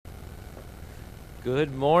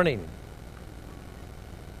Good morning.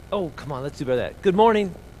 Oh, come on, let's do better than that. Good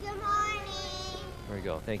morning. Good morning. There we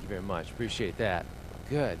go. Thank you very much. Appreciate that.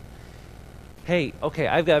 Good. Hey, okay,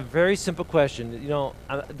 I've got a very simple question. Not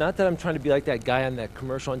that I'm trying to be like that guy on that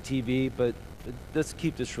commercial on TV, but let's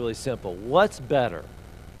keep this really simple. What's better,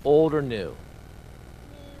 old or new?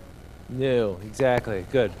 New, exactly.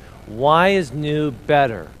 Good. Why is new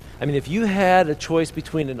better? I mean, if you had a choice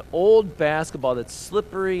between an old basketball that's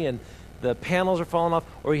slippery and the panels are falling off,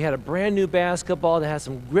 or you had a brand new basketball that has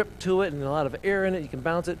some grip to it and a lot of air in it, you can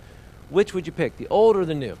bounce it, which would you pick, the old or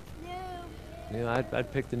the new? New,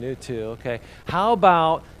 I'd pick the new too, okay. How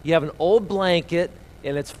about you have an old blanket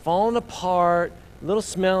and it's falling apart, a little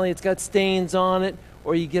smelly, it's got stains on it,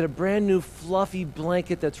 or you get a brand new fluffy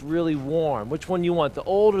blanket that's really warm. Which one you want, the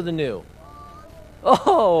old or the new?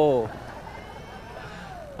 Oh,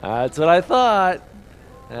 that's what I thought.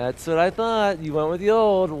 That's what I thought. You went with the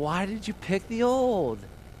old. Why did you pick the old?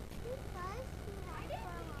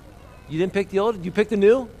 You didn't pick the old? Did you pick the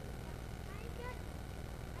new?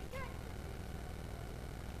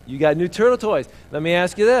 You got new turtle toys. Let me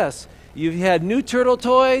ask you this. You've had new turtle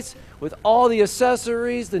toys with all the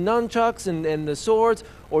accessories, the nunchucks and the swords,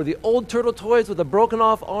 or the old turtle toys with the broken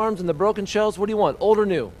off arms and the broken shells. What do you want, old or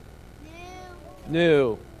new?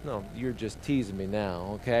 New. No, you're just teasing me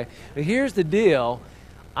now, okay? But here's the deal.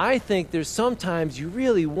 I think there's sometimes you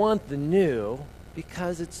really want the new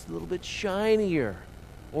because it's a little bit shinier,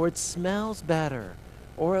 or it smells better,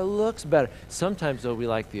 or it looks better. Sometimes, though, we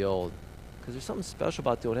like the old because there's something special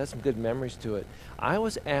about the old. It has some good memories to it. I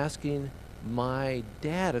was asking my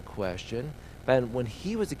dad a question, but when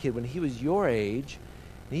he was a kid, when he was your age,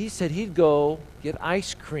 and he said he'd go get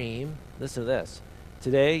ice cream. Listen to this.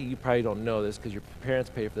 Today, you probably don't know this because your parents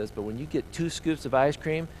pay for this, but when you get 2 scoops of ice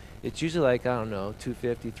cream, it's usually like, I don't know,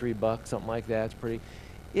 $2.50, $3, something like that. It's pretty.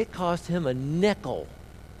 It cost him a nickel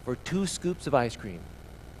for 2 scoops of ice cream,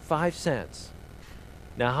 5 cents.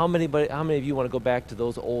 Now, how many of you want to go back to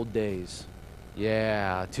those old days?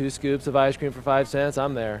 Yeah, 2 scoops of ice cream for 5 cents.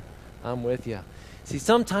 I'm there. I'm with you. See,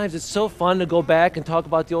 sometimes it's so fun to go back and talk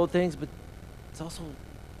about the old things, but it's also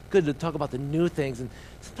good to talk about the new things. And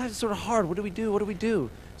sometimes it's sort of hard. What do we do? What do we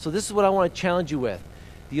do? So this is what I want to challenge you with.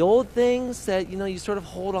 The old things that, you sort of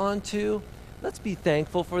hold on to, let's be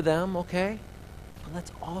thankful for them, okay? But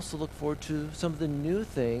let's also look forward to some of the new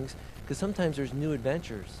things, because sometimes there's new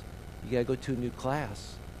adventures. You got to go to a new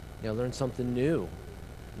class. You got to learn something new.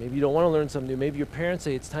 Maybe you don't want to learn something new. Maybe your parents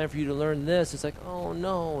say, it's time for you to learn this. It's like, oh,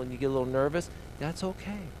 no, and you get a little nervous. That's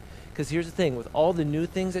okay. Because here's the thing. With all the new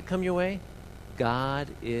things that come your way, God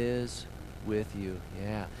is with you.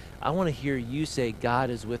 Yeah. I want to hear you say, God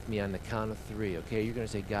is with me on the count of 3, okay? You're going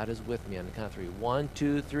to say, God is with me on the count of 3. 1,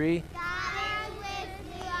 2, 3. God is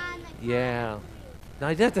with me on the count Yeah. Now,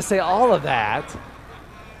 you have to say all of that.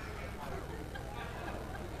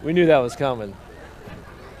 We knew that was coming.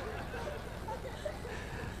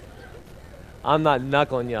 I'm not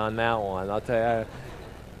knuckling you on that one, I'll tell you.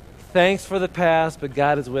 Thanks for the past, but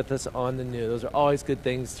God is with us on the new. Those are always good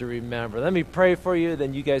things to remember. Let me pray for you,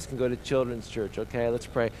 then you guys can go to Children's Church, okay? Let's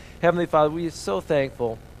pray. Heavenly Father, we are so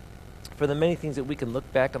thankful for the many things that we can look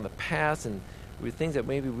back on the past and things that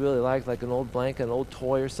maybe we really like an old blanket, an old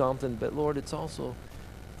toy or something. But Lord, it's also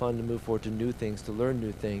fun to move forward to new things, to learn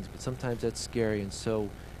new things. But sometimes that's scary, and so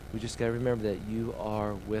we just got to remember that you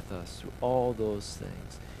are with us through all those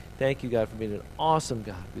things. Thank you, God, for being an awesome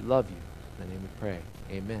God. We love you. In the name we pray.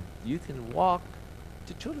 Amen. You can walk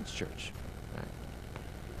to Children's Church.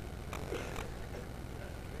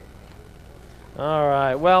 All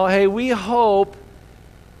right. Well, hey, we hope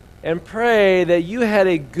and pray that you had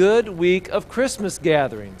a good week of Christmas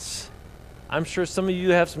gatherings. I'm sure some of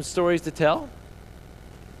you have some stories to tell.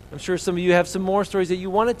 I'm sure some of you have some more stories that you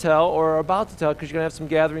want to tell or are about to tell because you're going to have some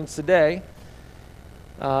gatherings today.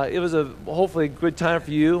 It was hopefully a good time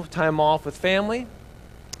for you. Time off with family,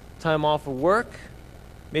 time off of work,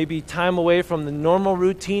 maybe time away from the normal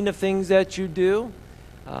routine of things that you do.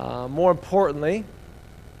 More importantly,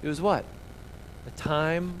 it was what? A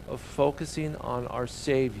time of focusing on our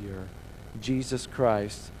Savior, Jesus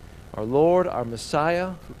Christ, our Lord, our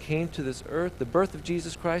Messiah, who came to this earth, the birth of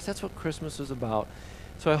Jesus Christ. That's what Christmas was about.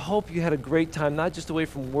 So I hope you had a great time, not just away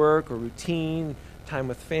from work or routine, time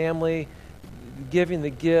with family, giving the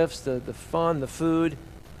gifts, the fun, the food.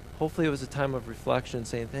 Hopefully it was a time of reflection,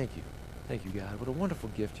 saying thank you. Thank you, God. What a wonderful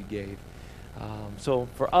gift you gave. So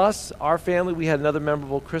for us, our family, we had another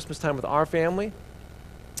memorable Christmas time with our family.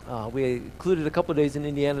 We included a couple of days in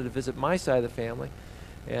Indiana to visit my side of the family.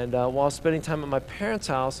 And while spending time at my parents'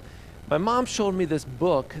 house, my mom showed me this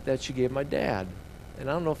book that she gave my dad. And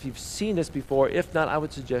I don't know if you've seen this before. If not, I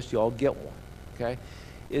would suggest you all get one. okay?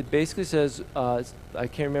 It basically says, I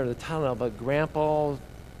can't remember the title now, but Grandpa,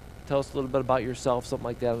 tell us a little bit about yourself, something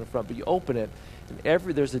like that on the front. But you open it, and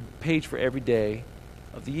there's a page for every day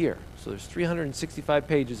of the year. So there's 365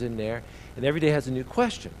 pages in there, and every day has a new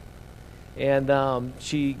question. And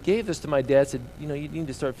she gave this to my dad, said, you need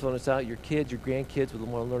to start filling this out. Your kids, your grandkids would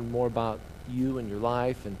want to learn more about you and your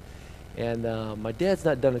life. And my dad's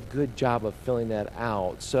not done a good job of filling that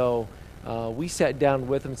out. So we sat down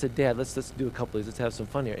with him and said, Dad, let's do a couple of these. Let's have some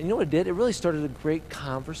fun here. And you know what it did? It really started a great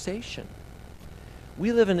conversation.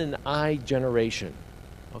 We live in an I generation,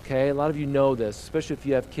 okay? A lot of you know this, especially if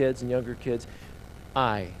you have kids and younger kids.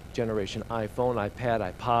 I generation, iPhone,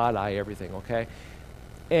 iPad, iPod, everything, okay?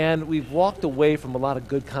 And we've walked away from a lot of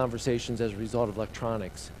good conversations as a result of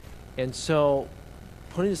electronics. And so,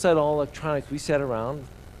 putting aside all electronics, we sat around,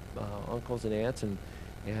 uncles and aunts, and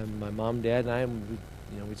my mom, dad, and I, and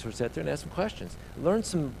we sort of sat there and asked some questions. Learned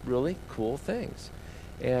some really cool things.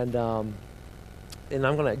 And I'm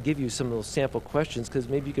going to give you some of those sample questions because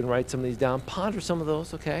maybe you can write some of these down, ponder some of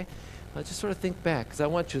those, okay? Just sort of think back, because I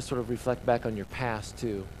want you to sort of reflect back on your past,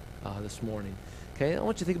 too, this morning. Okay, I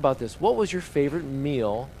want you to think about this. What was your favorite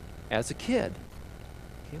meal as a kid?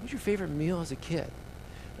 Okay, what was your favorite meal as a kid?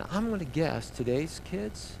 Now, I'm going to guess today's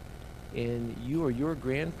kids and you or your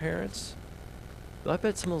grandparents, I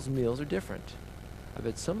bet some of those meals are different. I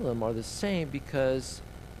bet some of them are the same because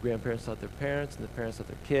grandparents taught their parents and the parents taught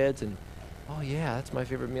their kids, and oh yeah, that's my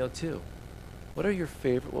favorite meal too. What was your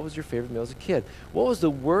favorite meal as a kid? What was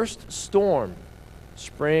the worst storm,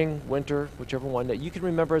 spring, winter, whichever one, that you can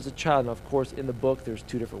remember as a child? Now, of course, in the book, there's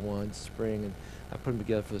two different ones, spring, and I put them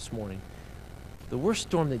together for this morning. The worst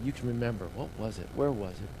storm that you can remember, what was it? Where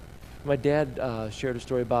was it? My dad shared a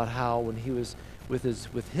story about how when he was with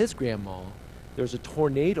his grandma, there was a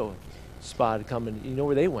tornado spotted coming. You know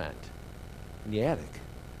where they went? In the attic.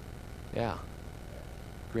 Yeah.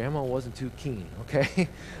 Grandma wasn't too keen, okay?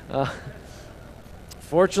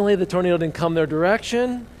 Fortunately, the tornado didn't come their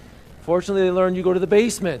direction. Fortunately, they learned you go to the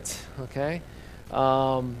basement, okay?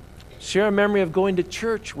 Share a memory of going to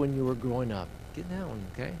church when you were growing up. Get that one,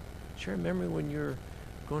 okay? Share a memory when you're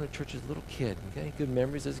going to church as a little kid, okay? Good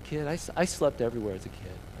memories as a kid. I slept everywhere as a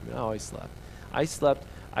kid. I mean, I always slept.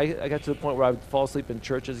 I got to the point where I would fall asleep in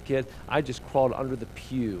church as a kid. I just crawled under the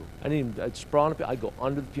pew. I'd sprawl on the pew. I'd go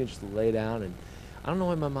under the pew and just lay down. And I don't know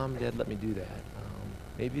why my mom and dad let me do that.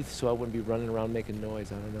 Maybe so I wouldn't be running around making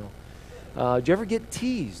noise. I don't know. Did you ever get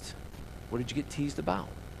teased? What did you get teased about?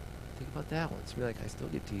 Think about that one. It's like, I still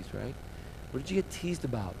get teased, right? What did you get teased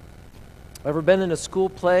about? Ever been in a school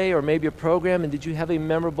play or maybe a program, and did you have a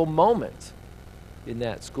memorable moment in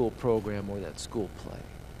that school program or that school play?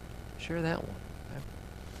 Share that one. Okay?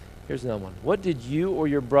 Here's another one. What did you or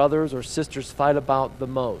your brothers or sisters fight about the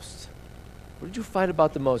most? What did you fight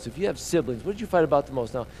about the most? If you have siblings, what did you fight about the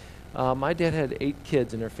most? Now, my dad had 8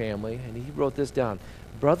 kids in their family, and he wrote this down.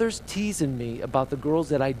 Brothers teasing me about the girls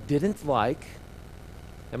that I didn't like,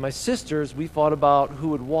 and my sisters, we fought about who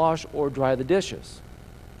would wash or dry the dishes.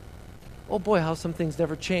 Oh boy, how some things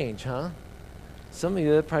never change, huh? Some of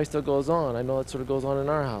you, that probably still goes on. I know that sort of goes on in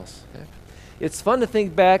our house. Okay? It's fun to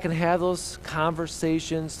think back and have those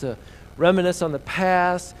conversations, to reminisce on the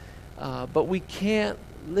past, but we can't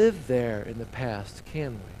live there in the past,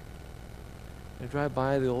 can we? I drive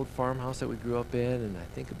by the old farmhouse that we grew up in, and I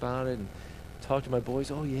think about it and talk to my boys.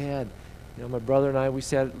 Oh yeah, my brother and I, we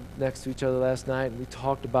sat next to each other last night, and we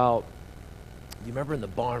talked about, you remember in the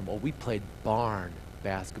barn? Well, we played barn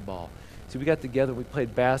basketball. So we got together, we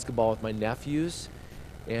played basketball with my nephews,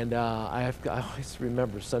 and I always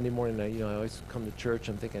remember Sunday morning, I always come to church,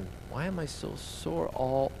 I'm thinking, why am I so sore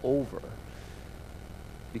all over?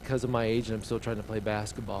 Because of my age, and I'm still trying to play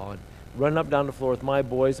basketball, and running up down the floor with my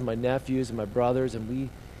boys and my nephews and my brothers, and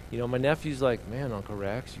my nephew's like, man, Uncle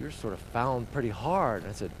Rex, you're sort of fouling pretty hard.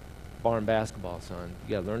 And I said, barn basketball, son,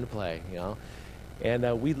 you gotta learn to play,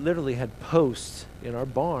 And we literally had posts in our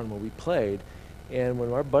barn where we played. And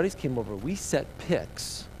when our buddies came over, we set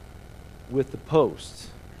picks with the posts.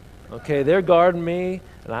 Okay, they're guarding me,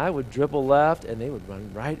 and I would dribble left, and they would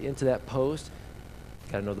run right into that post.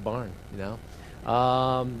 Got to know the barn,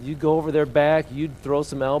 You'd go over their back, you'd throw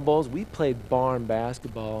some elbows. We played barn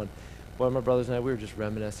basketball, and boy, my brothers and I, we were just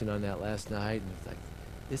reminiscing on that last night. And it's like,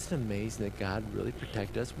 isn't it amazing that God really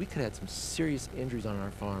protected us? We could have had some serious injuries on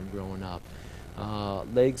our farm growing up.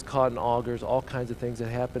 Legs caught in augers, all kinds of things that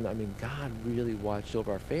happened. I mean, God really watched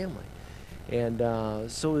over our family. And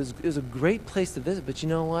so it was a great place to visit. But you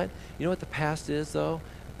know what? You know what the past is, though?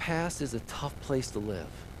 The past is a tough place to live.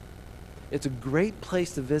 It's a great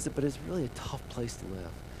place to visit, but it's really a tough place to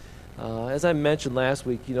live. As I mentioned last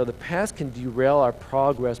week, the past can derail our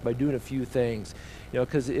progress by doing a few things.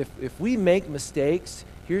 Because if we make mistakes,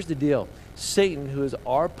 here's the deal. Satan, who is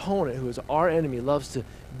our opponent, who is our enemy, loves to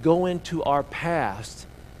go into our past,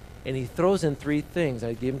 and he throws in three things.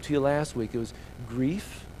 I gave them to you last week. It was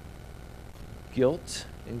grief, guilt,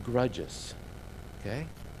 and grudges. Okay?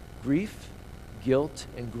 Grief, guilt,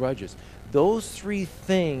 and grudges. Those three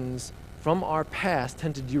things from our past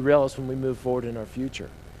tend to derail us when we move forward in our future.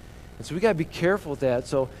 And so we got to be careful with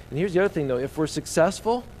that. And here's the other thing, though. If we're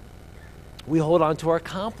successful, we hold on to our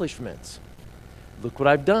accomplishments. Look what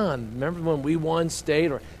I've done. Remember when we won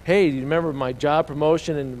state? Or, hey, do you remember my job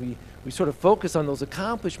promotion? And we sort of focus on those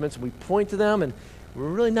accomplishments, and we point to them, and we're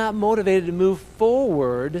really not motivated to move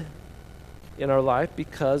forward in our life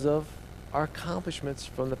because of our accomplishments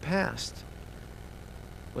from the past.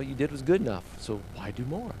 What you did was good enough, so why do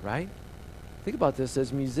more, right? Think about this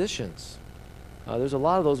as musicians. There's a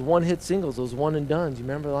lot of those one-hit singles, those one-and-dones. You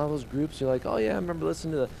remember a lot of those groups? You're like, oh, yeah, I remember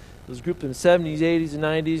listening to those groups in the 70s, 80s, and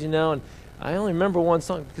 90s, and I only remember one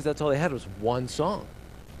song because that's all they had was one song.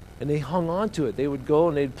 And they hung on to it. They would go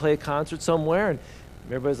and they'd play a concert somewhere, and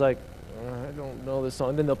everybody's like, I don't know this song.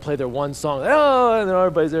 And then they'll play their one song. Oh, and then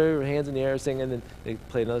everybody's there, hands in the air singing, and then they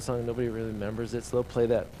play another song, and nobody really remembers it, so they'll play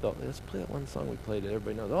that. Let's play that one song we played that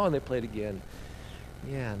everybody knows. Oh, and they play it again.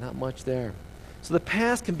 Yeah, not much there. So the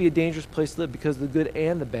past can be a dangerous place to live because of the good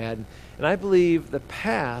and the bad. And I believe the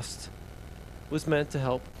past was meant to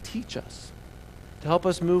help teach us, to help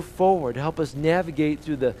us move forward, to help us navigate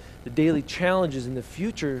through the daily challenges and the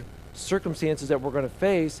future circumstances that we're going to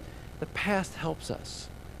face. The past helps us.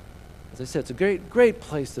 As I said, it's a great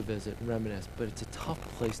place to visit and reminisce, but it's a tough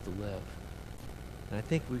place to live. And I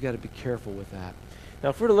think we've got to be careful with that. Now,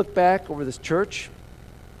 if we were to look back over this church,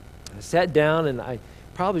 I sat down, and I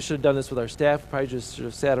probably should have done this with our staff. Probably just sort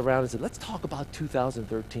of sat around and said, let's talk about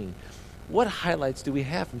 2013. What highlights do we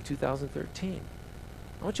have from 2013?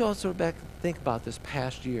 I want you all to sort of back think about this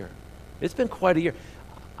past year. It's been quite a year.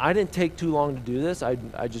 I didn't take too long to do this. I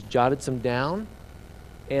just jotted some down,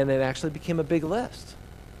 and it actually became a big list.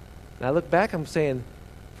 And I look back, I'm saying,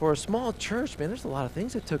 for a small church, man, there's a lot of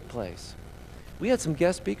things that took place. We had some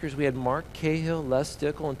guest speakers. We had Mark Cahill, Les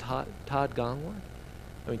Stickle, and Todd Gongward.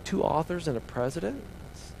 I mean, 2 authors and a president.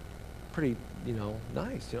 It's pretty,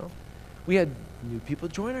 nice, We had new people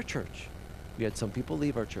join our church. We had some people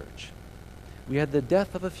leave our church. We had the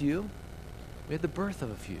death of a few. We had the birth of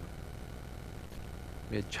a few.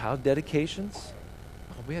 We had child dedications.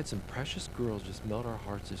 Oh, we had some precious girls just melt our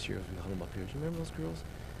hearts this year as we held them up here. Do you remember those girls?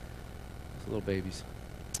 Those little babies.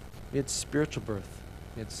 We had spiritual birth.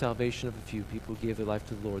 We had salvation of a few people who gave their life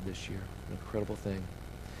to the Lord this year. An incredible thing.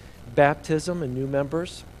 Baptism and new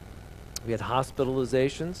members. We had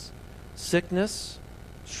hospitalizations, sickness,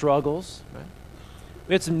 struggles. Right?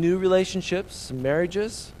 We had some new relationships, some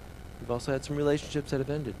marriages. We've also had some relationships that have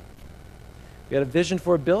ended. We had a vision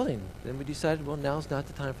for a building. Then we decided, well, now's not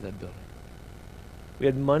the time for that building. We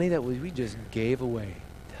had money that we just gave away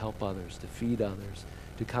to help others, to feed others,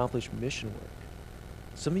 to accomplish mission work.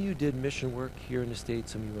 Some of you did mission work here in the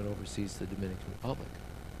States. Some of you went overseas to the Dominican Republic.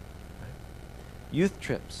 Right? Youth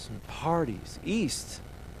trips and parties, East,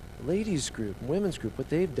 ladies group, women's group, what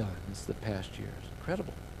they've done this the past year is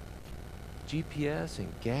incredible. GPS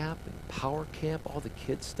and Gap and Power Camp, all the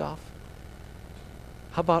kids stuff.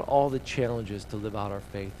 How about all the challenges to live out our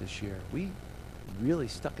faith this year? We really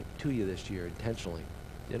stuck it to you this year intentionally,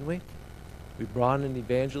 didn't we? We brought in an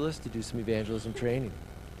evangelist to do some evangelism training.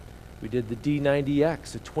 We did the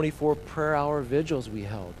D90X, the 24 prayer hour vigils we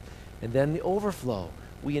held. And then the overflow.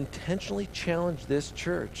 We intentionally challenged this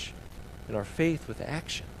church in our faith with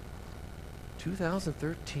action.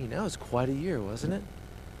 2013, that was quite a year, wasn't it?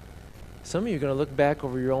 Some of you are going to look back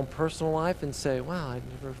over your own personal life and say, wow, I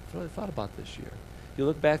never really thought about this year. You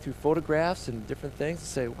look back through photographs and different things and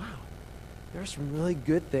say, wow, there are some really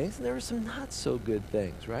good things and there are some not so good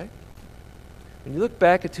things, right? When you look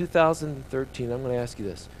back at 2013, I'm going to ask you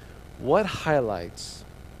this. What highlights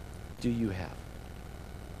do you have?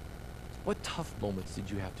 What tough moments did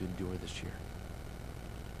you have to endure this year?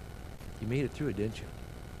 You made it through it, didn't you?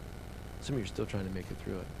 Some of you are still trying to make it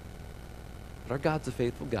through it. But our God's a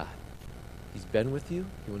faithful God. He's been with you.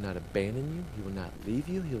 He will not abandon you. He will not leave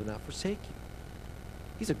you. He will not forsake you.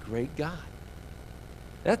 He's a great God.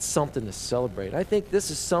 That's something to celebrate. I think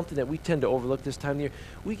this is something that we tend to overlook this time of year.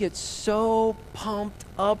 We get so pumped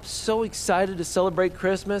up, so excited to celebrate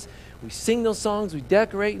Christmas. We sing those songs, we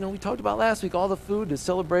decorate. We talked about last week all the food, the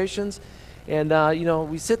celebrations. And,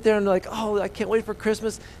 we sit there and like, oh, I can't wait for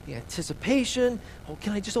Christmas. The anticipation. Oh,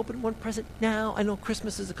 can I just open one present now? I know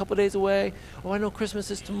Christmas is a couple days away. Oh, I know Christmas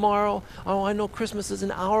is tomorrow. Oh, I know Christmas is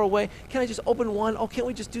an hour away. Can I just open one? Oh, can't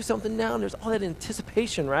we just do something now? And there's all that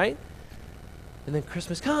anticipation, right? And then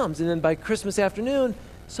Christmas comes. And then by Christmas afternoon,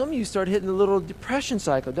 some of you start hitting the little depression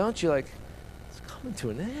cycle, don't you? Like, it's coming to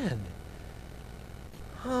an end.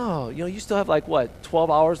 Oh, you still have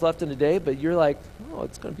 12 hours left in the day, but you're like, oh,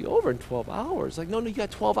 it's going to be over in 12 hours. Like, no, you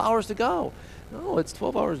got 12 hours to go. No, it's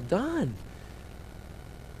 12 hours done.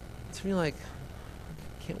 So you're like,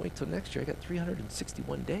 can't wait till next year. I got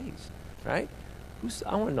 361 days, right?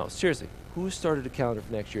 I want to know, seriously, who started a calendar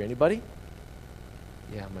for next year? Anybody?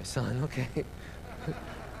 Yeah, my son, okay.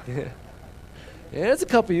 Yeah, there's a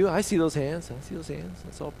couple of you. I see those hands.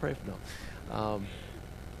 Let's all pray for them.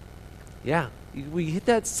 Yeah, we hit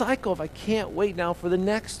that cycle of I can't wait now for the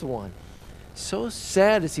next one. So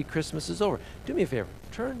sad to see Christmas is over. Do me a favor.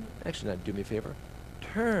 Turn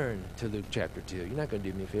to Luke chapter 2. You're not going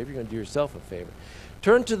to do me a favor. You're going to do yourself a favor.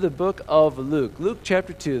 Turn to the book of Luke. Luke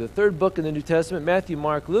chapter 2, the third book in the New Testament. Matthew,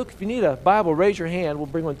 Mark, Luke. If you need a Bible, raise your hand. We'll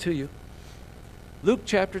bring one to you. Luke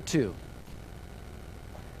chapter 2.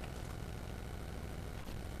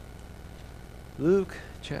 Luke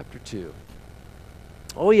chapter 2.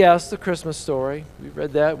 Oh, yes, the Christmas story. We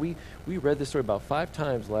read that. We read this story about 5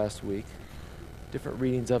 times last week, different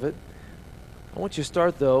readings of it. I want you to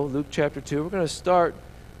start, though, Luke chapter 2. We're going to start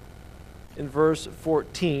in verse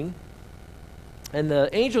 14. And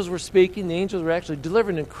the angels were speaking. The angels were actually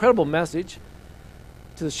delivering an incredible message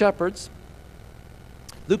to the shepherds.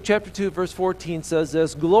 Luke chapter 2, verse 14 says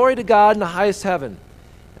this, "Glory to God in the highest heaven,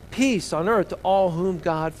 peace on earth to all whom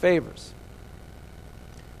God favors."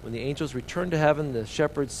 When the angels returned to heaven, the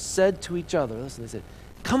shepherds said to each other, listen, they said,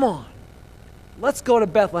 "Come on, let's go to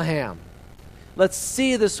Bethlehem. Let's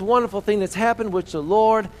see this wonderful thing that's happened, which the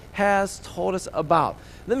Lord has told us about."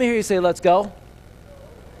 Let me hear you say, "Let's go."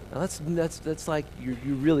 Now that's like you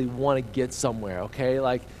really want to get somewhere, okay?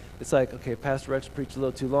 Like, it's like, okay, Pastor Rex preached a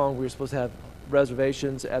little too long. We were supposed to have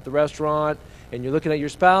reservations at the restaurant, and you're looking at your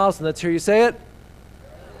spouse, and let's hear you say it.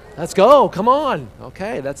 Let's go. Come on.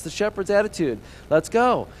 Okay, that's the shepherd's attitude. Let's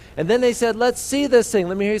go. And then they said, "Let's see this thing."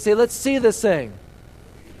 Let me hear you say, "Let's see this thing."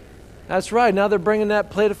 That's right. Now they're bringing that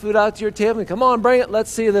plate of food out to your table. Come on, bring it.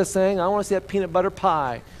 Let's see this thing. I want to see that peanut butter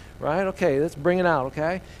pie. Right? Okay, let's bring it out,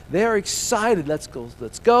 okay? They're excited. Let's go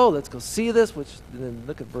see this. And then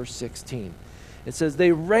look at verse 16. It says,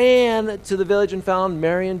 "They ran to the village and found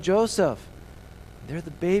Mary and Joseph. There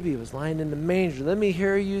the baby was lying in the manger." Let me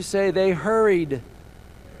hear you say, "They hurried."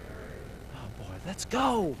 Let's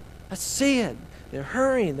go. Let's see it. They're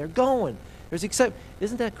hurrying. They're going. There's excitement.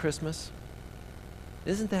 Isn't that Christmas?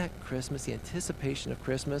 Isn't that Christmas, the anticipation of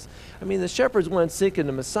Christmas? I mean, the shepherds weren't seeking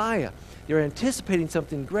the Messiah. They were anticipating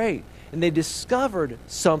something great, and they discovered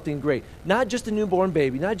something great. Not just a newborn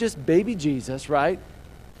baby, not just baby Jesus, right?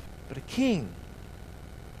 But a king,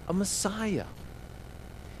 a Messiah.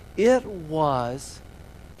 It was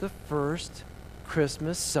the first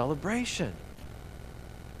Christmas celebration.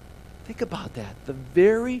 Think about that. The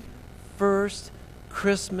very first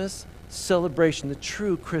Christmas celebration, the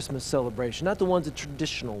true Christmas celebration, not the ones, the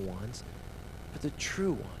traditional ones, but the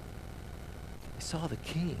true one. They saw the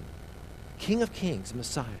King, King of Kings, the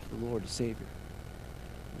Messiah, the Lord, the Savior.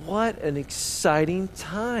 What an exciting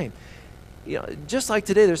time. Just like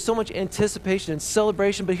today, there's so much anticipation and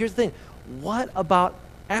celebration, but here's the thing. What about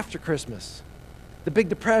after Christmas? The Big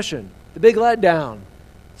Depression, the big letdown.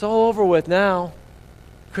 It's all over with now.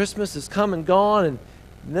 Christmas is come and gone, and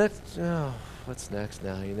what's next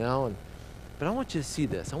now, but I want you to see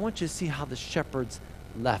this. I want you to see how the shepherds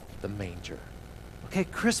left the manger. Okay,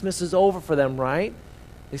 Christmas is over for them, right?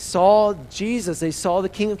 They saw Jesus. They saw the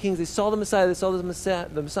King of Kings. They saw the Messiah. They saw the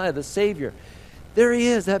Messiah, the Savior. There he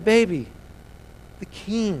is, that baby, the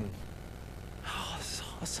King. Oh, this is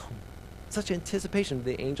awesome. Such anticipation.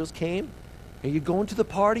 The angels came. Are you going to the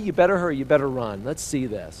party? You better hurry. You better run. Let's see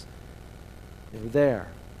this. They were there.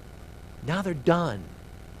 Now they're done.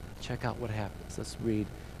 Check out what happens. Let's read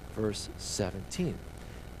verse 17. It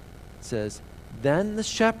says, "Then the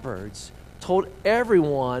shepherds told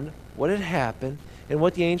everyone what had happened and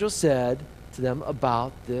what the angel said to them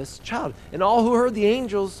about this child. And all who heard the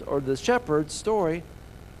angels or the shepherds' story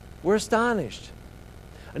were astonished."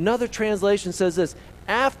 Another translation says this,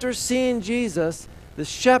 "After seeing Jesus, the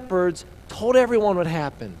shepherds told everyone what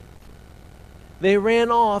happened. They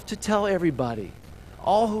ran off to tell everybody."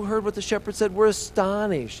 All who heard what the shepherds said were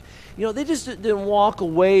astonished. They just didn't walk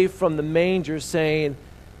away from the manger saying,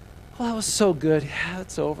 "Well, that was so good. Yeah,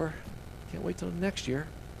 it's over. Can't wait till next year."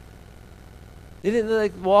 They didn't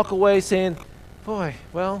like walk away saying, boy,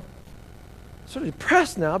 well, I'm sort of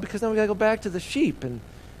depressed now because now we got to go back to the sheep and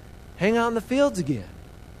hang out in the fields again.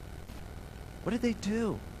 What did they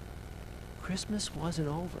do? Christmas wasn't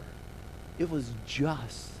over. It was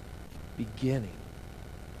just beginning.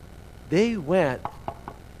 They went,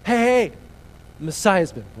 hey,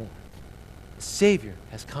 Messiah's been born. The Savior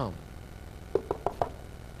has come.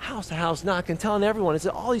 House to house knocking, telling everyone. It's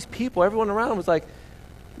all these people, everyone around was like,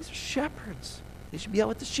 these are shepherds. They should be out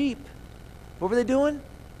with the sheep. What were they doing?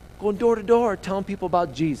 Going door to door, telling people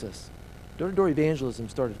about Jesus. Door-to-door evangelism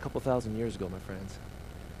started a couple thousand years ago, my friends.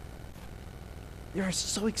 They were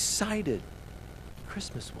so excited.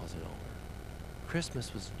 Christmas wasn't over.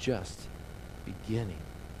 Christmas was just beginning.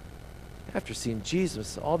 After seeing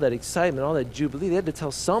Jesus, all that excitement, all that jubilee, they had to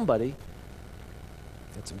tell somebody.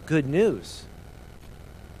 That's some good news.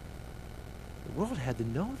 The world had to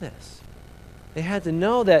know this. They had to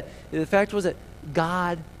know that the fact was that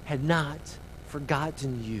God had not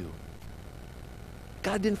forgotten you.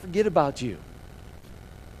 God didn't forget about you.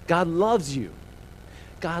 God loves you.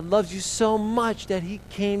 God loves you so much that he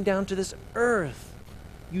came down to this earth.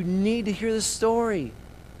 You need to hear the story.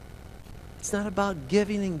 It's not about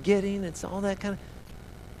giving and getting. It's all that kind of...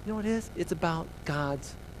 You know what it is? It's about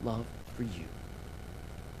God's love for you.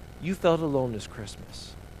 You felt alone this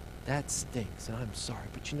Christmas. That stinks, and I'm sorry.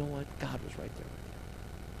 But you know what? God was right there with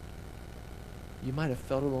you. You might have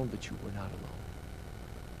felt alone, but you were not alone.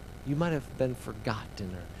 You might have been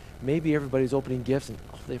forgotten, or maybe everybody's opening gifts, and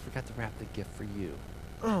they forgot to wrap the gift for you.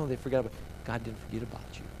 Oh, they forgot about... God didn't forget about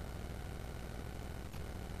you.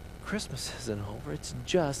 Christmas isn't over. It's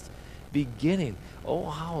just beginning. Oh,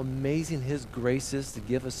 how amazing his grace is to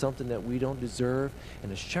give us something that we don't deserve.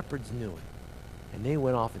 And the shepherds knew it. And they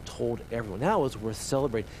went off and told everyone. That was worth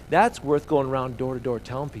celebrating. That's worth going around door to door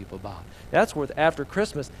telling people about. That's worth, after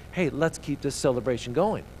Christmas, hey, let's keep this celebration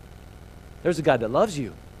going. There's a God that loves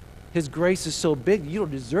you. His grace is so big, you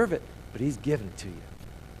don't deserve it, but he's given it to you.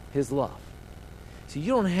 His love. See,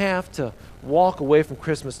 you don't have to walk away from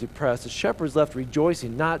Christmas depressed. The shepherds left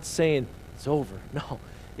rejoicing, not saying it's over. No,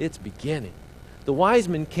 it's beginning. The wise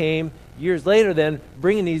men came years later then,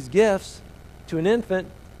 bringing these gifts to an infant,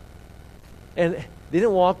 and they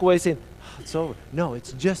didn't walk away saying, oh, it's over. No,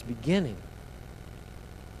 it's just beginning.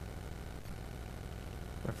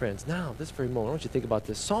 My friends, now, this very moment, I want you to think about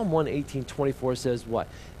this. Psalm 118:24 says what?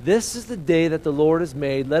 This is the day that the Lord has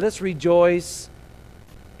made. Let us rejoice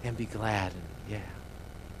and be glad. Yeah.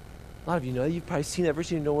 A lot of you know, you've probably seen that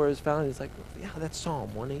verse, you know where it's found. It's like, yeah, that's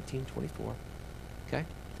Psalm 118:24. Okay?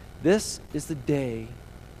 This is the day,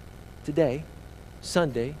 today,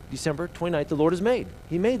 Sunday, December 29th, the Lord has made.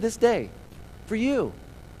 He made this day for you.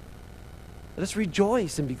 Let us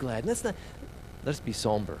rejoice and be glad. And let us be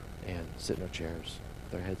somber and sit in our chairs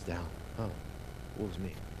with our heads down. Oh, woe is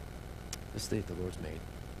me. This day the Lord's made.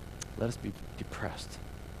 Let us be depressed.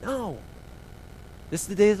 No. This is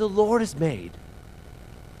the day that the Lord has made.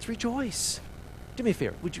 Let's rejoice. Do me a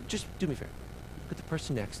favor. Would you just do me a favor? Look at the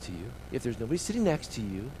person next to you. If there's nobody sitting next to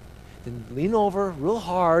you, then lean over real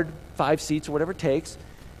hard, 5 seats or whatever it takes,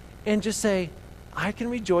 and just say, I can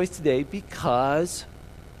rejoice today because,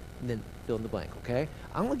 and then fill in the blank, okay?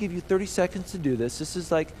 I'm going to give you 30 seconds to do this. This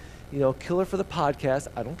is like, killer for the podcast.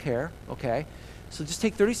 I don't care, okay? So just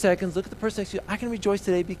take 30 seconds, look at the person next to you. I can rejoice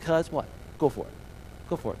today because what? Go for it.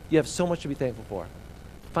 Go for it. You have so much to be thankful for.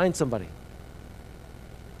 Find somebody.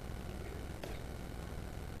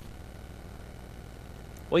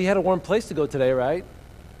 Well, you had a warm place to go today, right?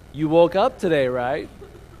 You woke up today, right?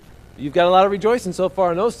 You've got a lot of rejoicing so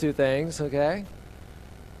far in those 2 things, okay?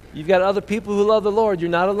 You've got other people who love the Lord. You're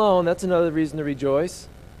not alone. That's another reason to rejoice.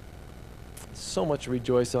 So much to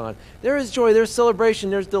rejoice on. There is joy. There's celebration.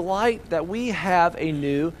 There's delight that we have a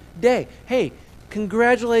new day. Hey,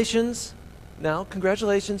 congratulations. Now,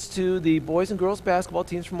 congratulations to the boys and girls basketball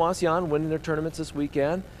teams from Wasion winning their tournaments this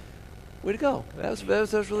weekend. Way to go. That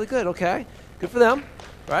was really good, okay? Good for them,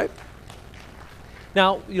 right?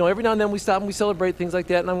 Now, every now and then we stop and we celebrate things like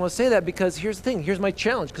that, and I'm going to say that because here's the thing. Here's my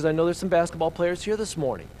challenge, because I know there's some basketball players here this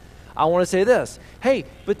morning. I want to say this. Hey,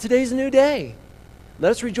 but today's a new day.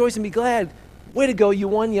 Let us rejoice and be glad. Way to go. You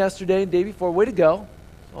won yesterday and the day before. Way to go.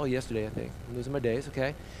 Oh, yesterday, I think. I'm losing my days,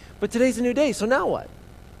 okay? But today's a new day, so now what?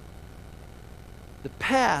 The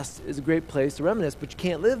past is a great place to reminisce, but you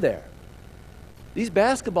can't live there. These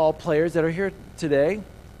basketball players that are here today,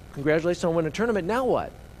 congratulations on winning a tournament. Now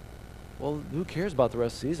what? Well, who cares about the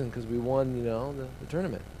rest of the season because we won, the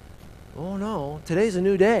tournament. Oh, no. Today's a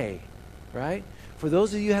new day, right? For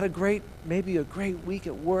those of you who had maybe a great week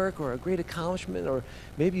at work or a great accomplishment, or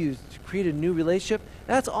maybe you created a new relationship,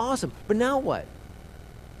 that's awesome. But now what?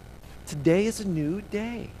 Today is a new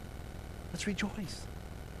day. Let's rejoice.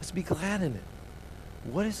 Let's be glad in it.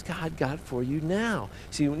 What has God got for you now?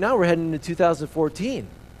 See, now we're heading into 2014.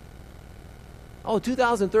 Oh,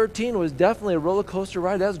 2013 was definitely a roller coaster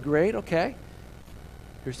ride. That's great. Okay.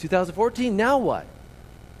 Here's 2014. Now what?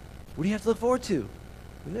 What do you have to look forward to?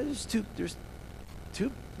 And there's two,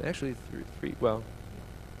 actually three, well,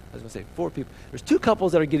 I was going to say 4 people. There's 2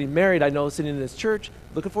 couples that are getting married, I know, sitting in this church,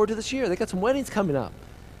 looking forward to this year. They got some weddings coming up.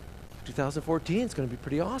 2014 is going to be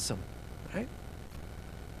pretty awesome, right?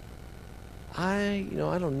 I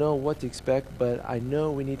don't know what to expect, but I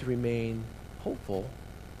know we need to remain hopeful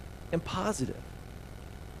and positive.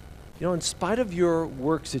 In spite of your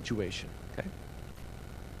work situation, okay?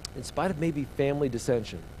 In spite of maybe family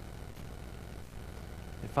dissension,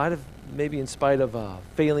 in spite of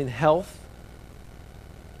failing health,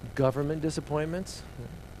 government disappointments,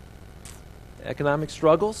 economic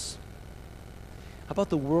struggles, how about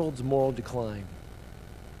the world's moral decline?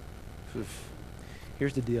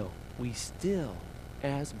 Here's the deal. We still,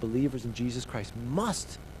 as believers in Jesus Christ,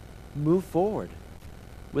 must move forward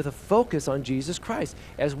with a focus on Jesus Christ.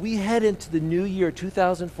 As we head into the new year,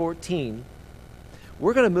 2014,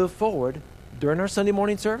 we're going to move forward during our Sunday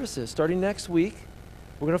morning services. Starting next week,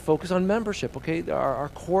 we're going to focus on membership, okay? Our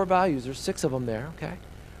core values, there's 6 of them there, okay?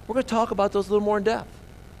 We're going to talk about those a little more in depth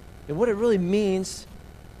and what it really means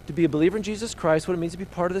to be a believer in Jesus Christ, what it means to be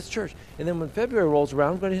part of this church. And then when February rolls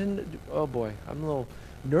around, we're going to hit, oh boy, I'm a little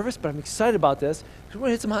nervous, but I'm excited about this because we're going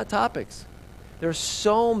to hit some hot topics. There are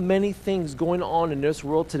so many things going on in this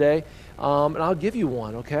world today, and I'll give you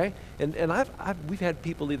one, okay? And we've had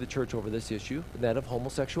people leave the church over this issue, that of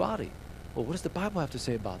homosexuality. Well, what does the Bible have to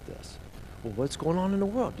say about this? Well, what's going on in the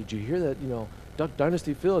world? Did you hear that, Duck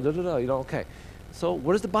Dynasty Phil, okay. So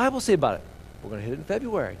what does the Bible say about it? We're going to hit it in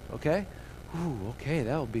February, okay? Ooh, okay,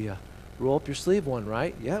 that will be a roll up your sleeve one,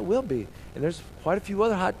 right? Yeah, it will be. And there's quite a few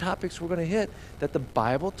other hot topics we're going to hit that the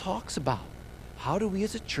Bible talks about. How do we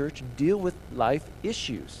as a church deal with life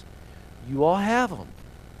issues? You all have them.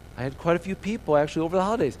 I had quite a few people actually over the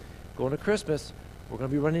holidays. Going to Christmas, we're going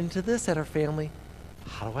to be running into this at our family.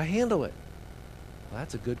 How do I handle it? Well,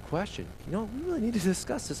 that's a good question. We really need to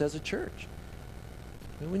discuss this as a church.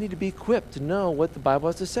 We need to be equipped to know what the Bible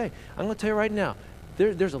has to say. I'm going to tell you right now,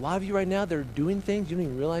 there's a lot of you right now that are doing things, you don't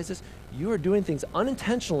even realize this, you are doing things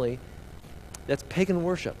unintentionally that's pagan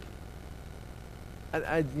worship.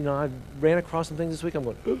 I ran across some things this week. I'm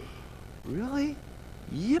going, oh, really?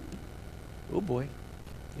 Yep. Oh boy.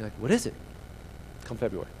 You're like, what is it? Come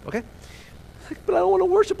February, okay? But I don't want to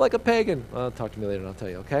worship like a pagan. Well, talk to me later and I'll tell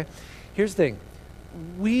you, okay? Here's the thing.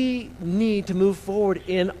 We need to move forward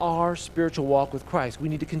in our spiritual walk with Christ. We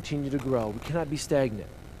need to continue to grow. We cannot be stagnant,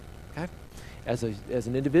 okay? As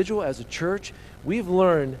an individual, as a church, we've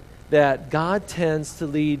learned that God tends to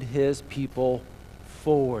lead his people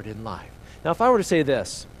forward in life. Now, if I were to say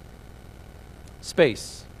this,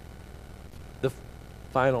 space, the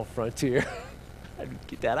final frontier, I'd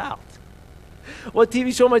get that out. What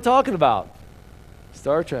TV show am I talking about?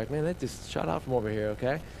 Star Trek. Man, that just shot out from over here,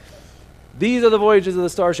 okay? These are the voyages of the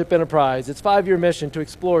Starship Enterprise. Its 5-year mission to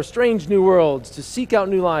explore strange new worlds, to seek out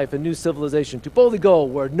new life and new civilization, to boldly go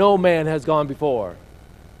where no man has gone before.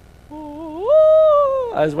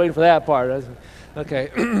 I was waiting for that part. Okay.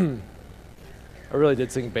 I really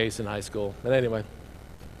did sing bass in high school. But anyway.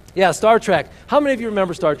 Yeah, Star Trek. How many of you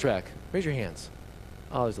remember Star Trek? Raise your hands.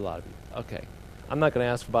 Oh, there's a lot of you. Okay. I'm not going to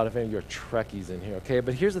ask about if any of you are Trekkies in here, okay?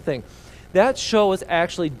 But here's the thing. That show was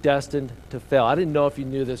actually destined to fail. I didn't know if you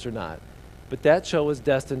knew this or not. But that show was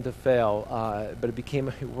destined to fail. But it became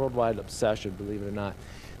a worldwide obsession, believe it or not.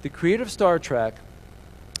 The creator of Star Trek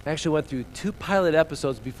actually went through 2 pilot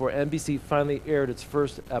episodes before NBC finally aired its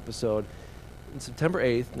first episode on September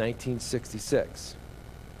 8th, 1966.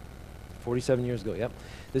 47 years ago, yep.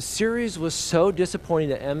 The series was so disappointing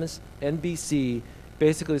that NBC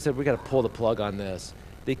basically said, we got to pull the plug on this.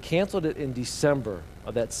 They canceled it in December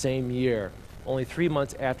of that same year, only 3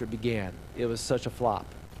 months after it began. It was such a flop,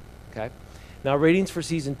 okay? Now, ratings for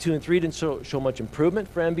season 2 and 3 didn't show much improvement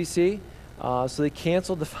for NBC, so they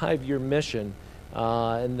canceled the 5-year mission,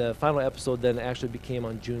 and the final episode then actually became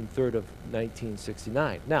on June 3rd of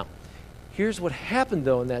 1969. Now, here's what happened,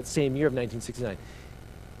 though, in that same year of 1969.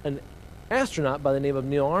 An astronaut by the name of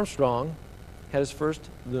Neil Armstrong had his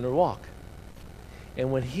first lunar walk.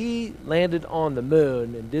 And when he landed on the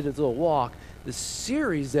moon and did his little walk, the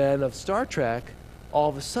series then of Star Trek all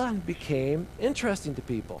of a sudden became interesting to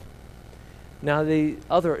people. Now, the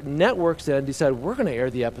other networks then decided, we're going to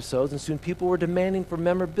air the episodes, and soon people were demanding for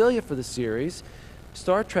memorabilia for the series.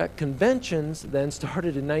 Star Trek conventions then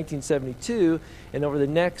started in 1972, and over the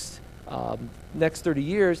next Next 30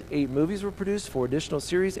 years, 8 movies were produced, 4 additional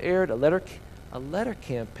series aired, a letter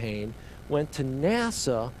campaign went to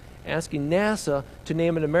NASA asking NASA to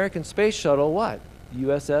name an American space shuttle what?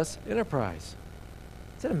 USS Enterprise.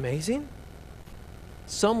 Is that amazing?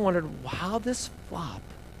 Some wondered how this flop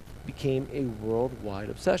became a worldwide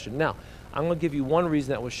obsession. Now, I'm going to give you one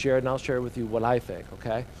reason that was shared, and I'll share with you what I think,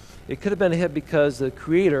 okay? It could have been a hit because the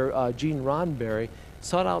creator, Gene Roddenberry,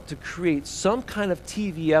 sought out to create some kind of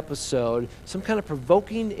TV episode, some kind of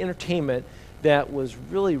provoking entertainment that was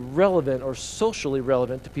really relevant or socially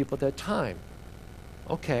relevant to people at that time.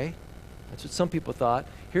 Okay, that's what some people thought.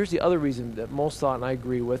 Here's the other reason that most thought, and I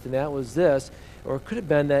agree with, and that was this, or it could have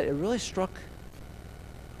been that it really struck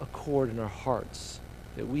a chord in our hearts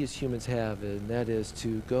that we as humans have, and that is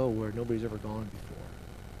to go where nobody's ever gone before.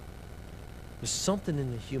 There's something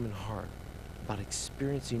in the human heart about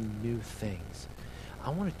experiencing new things. I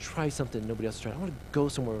want to try something nobody else has tried. I want to go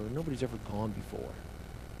somewhere where nobody's ever gone before.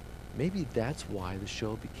 Maybe that's why the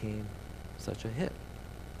show became such a hit.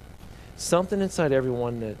 Something inside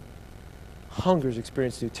everyone that hungers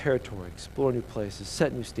experience new territory, explore new places,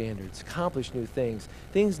 set new standards, accomplish new things,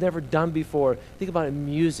 things never done before. Think about it in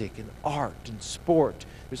music and art and sport.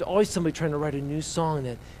 There's always somebody trying to write a new song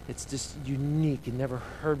that it's just unique and never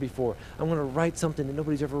heard before. I'm going to write something that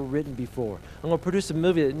nobody's ever written before. I'm going to produce a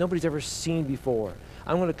movie that nobody's ever seen before.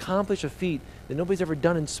 I'm going to accomplish a feat that nobody's ever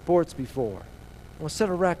done in sports before. I'm going to set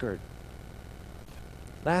a record.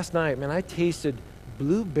 Last night, man, I tasted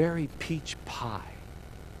blueberry peach pie.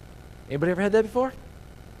 Anybody ever had that before?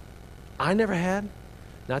 I never had.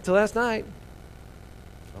 Not till last night.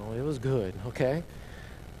 Oh, it was good, okay?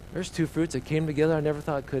 There's 2 fruits that came together I never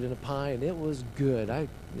thought could in a pie, and it was good. I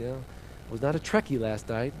was not a Trekkie last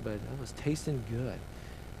night, but I was tasting good.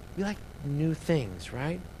 We like new things,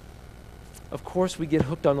 right? Of course, we get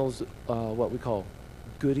hooked on those, what we call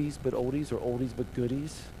goodies but oldies, or oldies but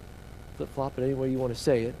goodies. Flip-flop it any way you want to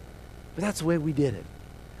say it. But that's the way we did it.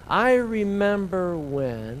 I remember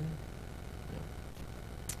when,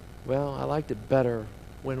 well, I liked it better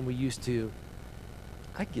when we used to,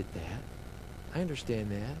 I get that. I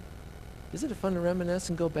understand that. Isn't it fun to reminisce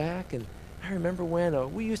and go back? And I remember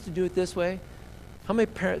when we used to do it this way. How many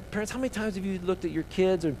parents, how many times have you looked at your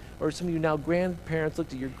kids, or some of you now grandparents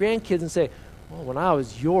looked at your grandkids and say, well, when I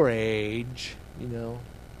was your age,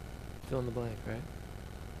 fill in the blank, right?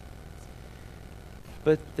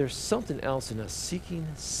 But there's something else in us seeking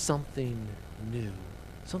something new,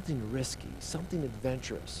 something risky, something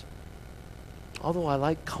adventurous. Although I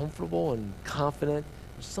like comfortable and confident,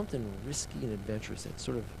 there's something risky and adventurous that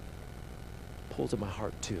sort of pulls at my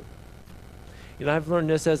heart too. I've learned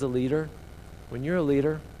this as a leader. When you're a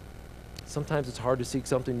leader, sometimes it's hard to seek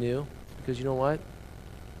something new because you know what?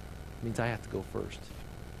 It means I have to go first.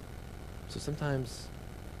 So sometimes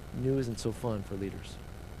new isn't so fun for leaders.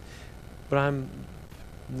 But I'm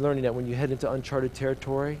learning that when you head into uncharted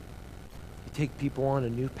territory, you take people on a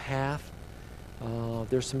new path,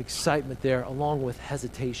 there's some excitement there along with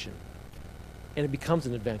hesitation. And it becomes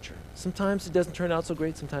an adventure. Sometimes it doesn't turn out so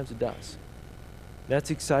great, sometimes it does. That's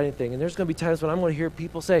the exciting thing. And there's going to be times when I'm going to hear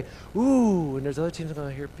people say, ooh, and there's other times I'm going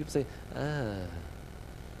to hear people say,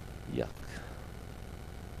 yuck.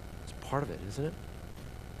 It's part of it, isn't it?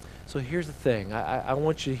 So here's the thing. I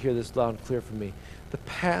want you to hear this loud and clear from me. The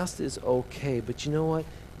past is okay, but you know what?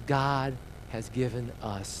 God has given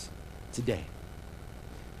us today.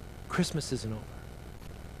 Christmas isn't over.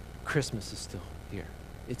 Christmas is still here.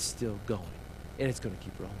 It's still going, and it's going to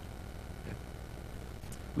keep rolling. Okay?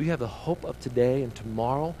 We have the hope of today and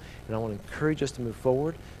tomorrow, and I want to encourage us to move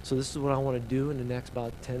forward. So this is what I want to do in the next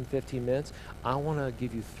about 10, 15 minutes. I want to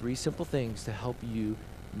give you 3 simple things to help you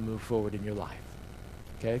move forward in your life.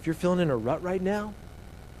 Okay? If you're feeling in a rut right now,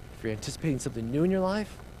 if you're anticipating something new in your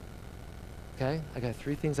life, okay, I got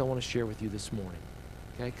 3 things I want to share with you this morning,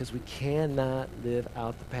 okay, because we cannot live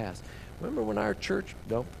out the past. Remember when our church,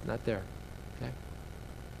 nope, not there, okay?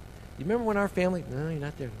 You remember when our family, no, you're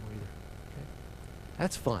not there anymore either, okay?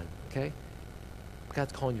 That's fun, okay?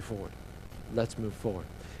 God's calling you forward. Let's move forward.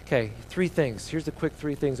 Okay, 3 things. Here's the quick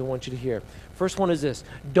 3 things I want you to hear. First one is this.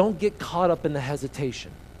 Don't get caught up in the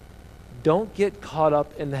hesitation. Don't get caught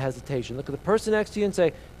up in the hesitation. Look at the person next to you and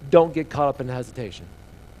say, don't get caught up in the hesitation.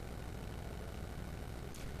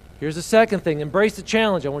 Here's the second thing. Embrace the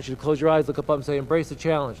challenge. I want you to close your eyes, look up and say, embrace the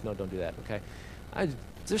challenge. No, don't do that, okay?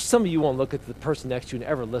 There's some of you won't look at the person next to you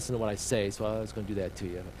and ever listen to what I say, so I was going to do that to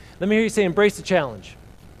you. Let me hear you say, embrace the challenge.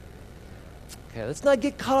 Okay, let's not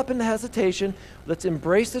get caught up in the hesitation. Let's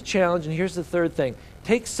embrace the challenge, and here's the third thing.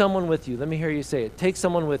 Take someone with you. Let me hear you say it. Take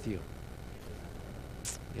someone with you.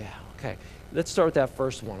 Yeah, okay. Let's start with that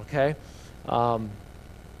first one, okay?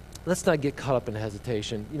 let's not get caught up in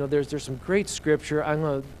hesitation. You know, there's some great scripture. I'm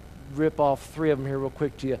going to rip off 3 of them here real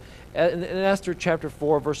quick to you. In Esther chapter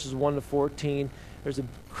 4, verses 1 to 14, there's an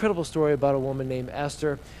incredible story about a woman named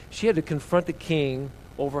Esther. She had to confront the king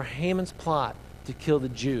over Haman's plot to kill the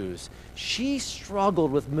Jews. She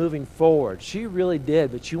struggled with moving forward. She really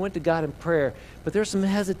did, but she went to God in prayer. But there's some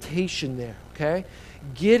hesitation there, okay?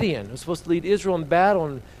 Gideon was supposed to lead Israel in battle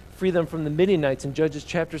and free them from the Midianites in Judges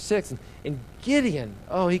chapter 6. And Gideon,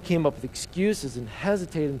 he came up with excuses and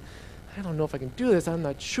hesitated. I don't know if I can do this. I'm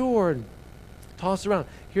not sure. And tossed around.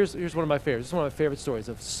 Here's one of my favorites. This is one of my favorite stories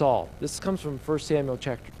of Saul. This comes from 1 Samuel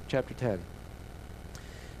chapter 10.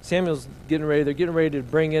 Samuel's they're getting ready to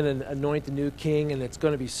bring in and anoint the new king, and it's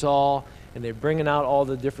going to be Saul. And they're bringing out all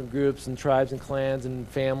the different groups and tribes and clans and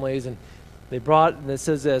families. And it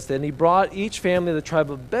says this, then he brought each family of the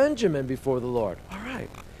tribe of Benjamin before the Lord. All right.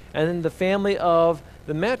 And then the family of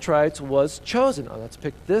the Metrites was chosen. Let's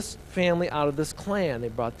pick this family out of this clan. They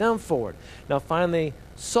brought them forward. Now finally,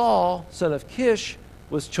 Saul, son of Kish,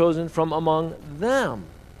 was chosen from among them.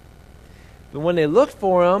 But when they looked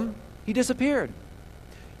for him, he disappeared.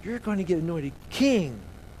 You're going to get anointed king.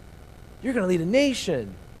 You're going to lead a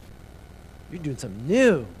nation. You're doing something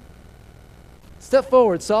new. Step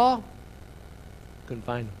forward, Saul. Couldn't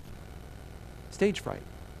find him. Stage fright.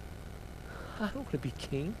 I don't want to be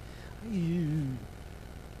king.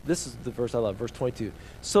 This is the verse I love, verse 22.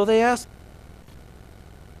 So they asked,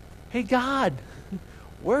 hey, God,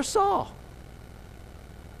 where's Saul?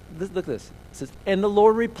 Look at this. It says, and the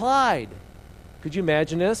Lord replied. Could you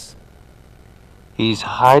imagine this? He's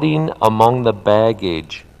hiding among the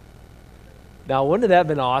baggage. Now, wouldn't that have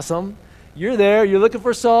been awesome? You're there, you're looking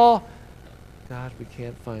for Saul. God, we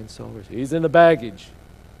can't find Saul. He's in the baggage.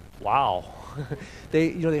 Wow.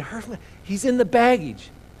 They heard from him. He's in the baggage.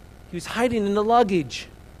 He was hiding in the luggage.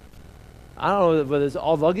 I don't know whether it's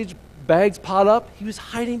all luggage bags piled up. He was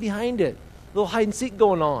hiding behind it. A little hide and seek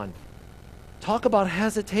going on. Talk about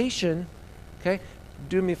hesitation. Okay?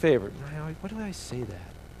 Do me a favor. Why do I say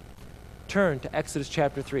that? Turn to Exodus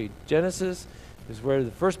chapter 3. Genesis is where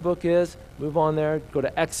the first book is. Move on there. Go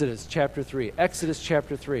to Exodus chapter 3. Exodus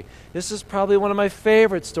chapter 3. This is probably one of my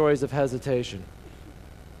favorite stories of hesitation.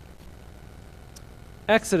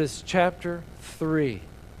 Exodus chapter 3.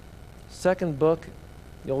 Second book,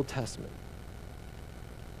 the Old Testament.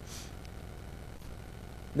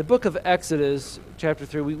 In the book of Exodus chapter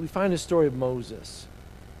 3, we find a story of Moses.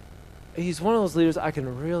 He's one of those leaders I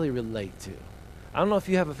can really relate to. I don't know if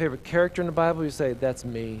you have a favorite character in the Bible. You say, that's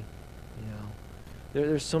me.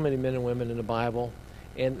 There's so many men and women in the Bible.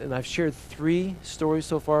 And I've shared 3 stories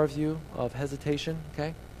so far with you of hesitation,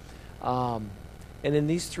 okay? And in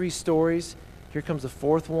these 3 stories, here comes the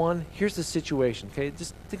 4th one. Here's the situation, okay?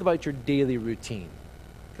 Just think about your daily routine,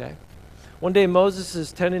 okay? One day Moses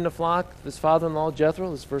is tending the flock of his father-in-law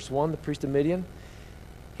Jethro. This is verse 1, the priest of Midian.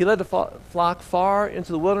 He led the flock far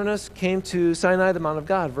into the wilderness, came to Sinai, the Mount of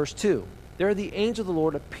God. Verse 2, there the angel of the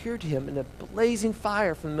Lord appeared to him in a blazing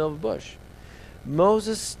fire from the middle of a bush.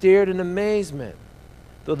 Moses stared in amazement.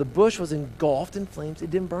 Though the bush was engulfed in flames, it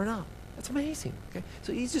didn't burn up. That's amazing, okay?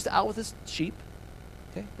 So he's just out with his sheep,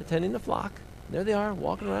 okay, attending the flock. There they are,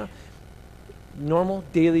 walking around. Normal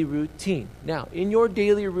daily routine. Now, in your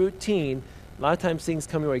daily routine, a lot of times things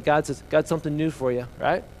come your way. God says, got something new for you,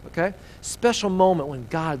 right? Okay? Special moment when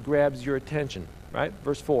God grabs your attention, right?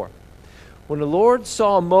 Verse 4. When the Lord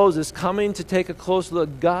saw Moses coming to take a close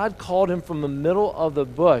look, God called him from the middle of the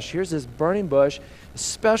bush. Here's this burning bush. A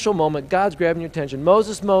special moment. God's grabbing your attention.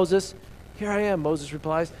 Moses, Moses. Here I am, Moses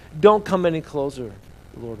replies. Don't come any closer,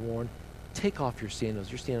 the Lord warned. Take off your sandals.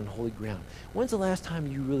 You're standing on holy ground. When's the last time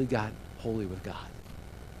you really got holy with God?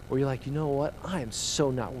 Where you're like, you know what? I am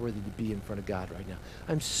so not worthy to be in front of God right now.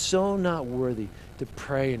 I'm so not worthy to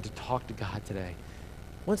pray and to talk to God today.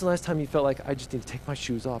 When's the last time you felt like, I just need to take my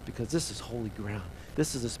shoes off because this is holy ground.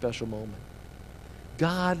 This is a special moment.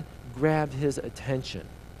 God grabbed his attention.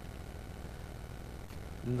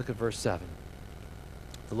 And look at verse 7.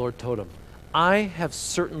 The Lord told him, I have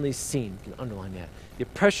certainly seen, you can underline that, the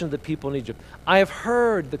oppression of the people in Egypt. I have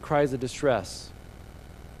heard the cries of distress.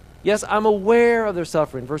 Yes, I'm aware of their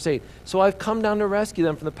suffering. Verse 8, so I've come down to rescue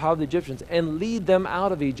them from the power of the Egyptians and lead them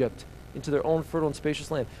out of Egypt into their own fertile and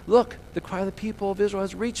spacious land. Look, the cry of the people of Israel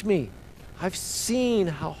has reached me. I've seen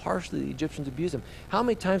how harshly the Egyptians abuse them. How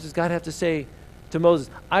many times does God have to say to Moses,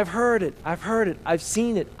 I've heard it, I've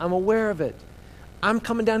seen it, I'm aware of it. I'm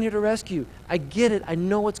coming down here to rescue. I get it, I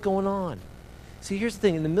know what's going on. See, here's the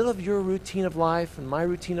thing. In the middle of your routine of life and my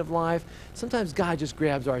routine of life, sometimes God just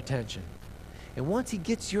grabs our attention. And once he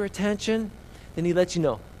gets your attention, then he lets you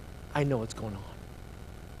know, I know what's going on.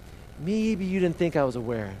 Maybe you didn't think I was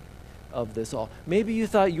aware, of this all. Maybe you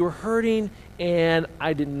thought you were hurting and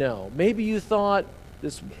I didn't know. Maybe you thought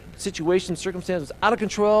this situation, circumstance was out of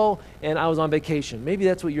control and I was on vacation. Maybe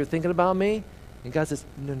that's what you're thinking about me. And God says,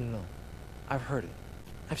 no, no, no. I've heard it.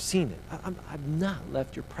 I've seen it. I've not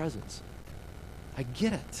left your presence. I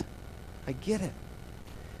get it. I get it.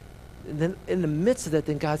 And then in the midst of that,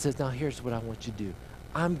 then God says, now here's what I want you to do.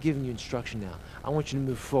 I'm giving you instruction now. I want you to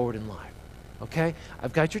move forward in life. Okay?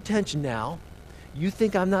 I've got your attention now. You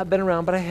think I've not been around, but I have.